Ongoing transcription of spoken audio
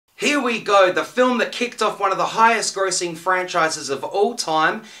Here we go, the film that kicked off one of the highest grossing franchises of all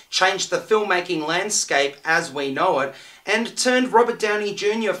time, changed the filmmaking landscape as we know it, and turned Robert Downey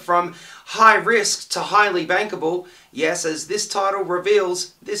Jr. from high risk to highly bankable. Yes, as this title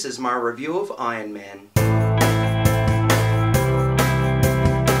reveals, this is my review of Iron Man.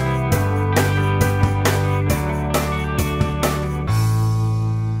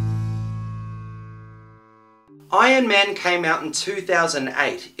 Iron Man came out in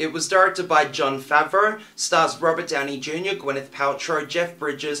 2008. It was directed by Jon Favreau, stars Robert Downey Jr., Gwyneth Paltrow, Jeff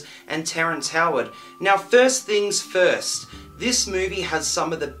Bridges, and Terrence Howard. Now, first things first, this movie has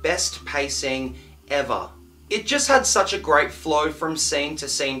some of the best pacing ever. It just had such a great flow from scene to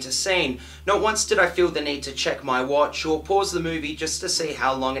scene to scene. Not once did I feel the need to check my watch or pause the movie just to see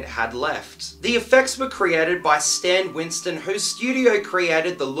how long it had left. The effects were created by Stan Winston, whose studio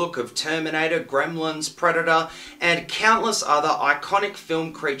created the look of Terminator, Gremlins, Predator, and countless other iconic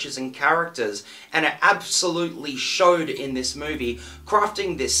film creatures and characters, and it absolutely showed in this movie,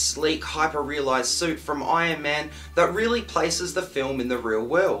 crafting this sleek, hyper-realized suit from Iron Man that really places the film in the real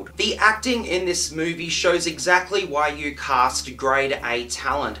world. The acting in this movie shows exactly why you cast grade A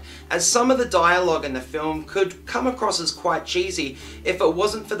talent, as some of the dialogue in the film could come across as quite cheesy if it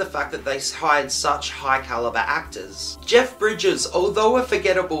wasn't for the fact that they hired such high caliber actors. Jeff Bridges, although a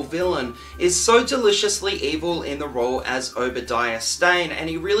forgettable villain, is so deliciously evil in the role as Obadiah Stane, and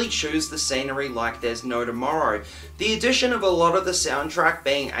he really chews the scenery like there's no tomorrow. The addition of a lot of the soundtrack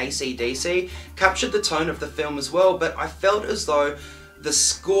being AC/DC captured the tone of the film as well, but I felt as though the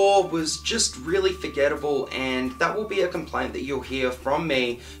score was just really forgettable, and that will be a complaint that you'll hear from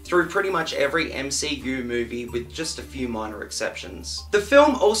me through pretty much every MCU movie with just a few minor exceptions. The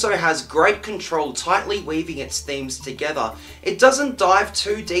film also has great control, tightly weaving its themes together. It doesn't dive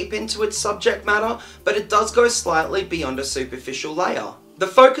too deep into its subject matter, but it does go slightly beyond a superficial layer. The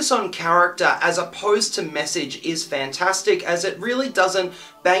focus on character as opposed to message is fantastic, as it really doesn't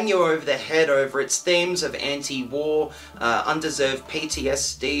bang you over the head over its themes of anti-war, undeserved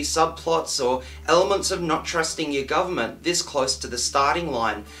PTSD, subplots, or elements of not trusting your government this close to the starting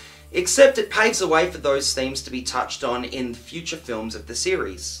line. Except it paves the way for those themes to be touched on in future films of the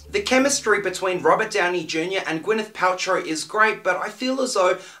series. The chemistry between Robert Downey Jr. and Gwyneth Paltrow is great, but I feel as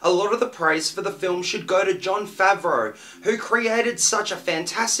though a lot of the praise for the film should go to Jon Favreau, who created such a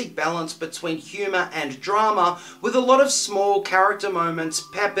fantastic balance between humour and drama, with a lot of small character moments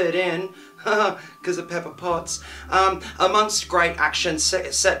peppered in, because of Pepper Potts, amongst great action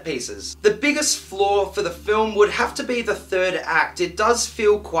set pieces. The biggest flaw for the film would have to be the third act. It does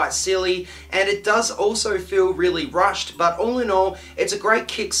feel quite silly, and it does also feel really rushed, but all in all, it's a great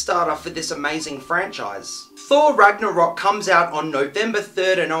Kickstarter for this amazing franchise. Thor Ragnarok comes out on November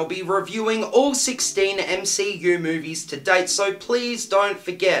 3rd, and I'll be reviewing all 16 MCU movies to date, so please don't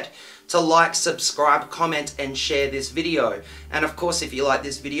forget to like, subscribe, comment, and share this video. And of course, if you like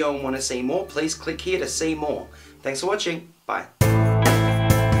this video and want to see more, please click here to see more. Thanks for watching. Bye.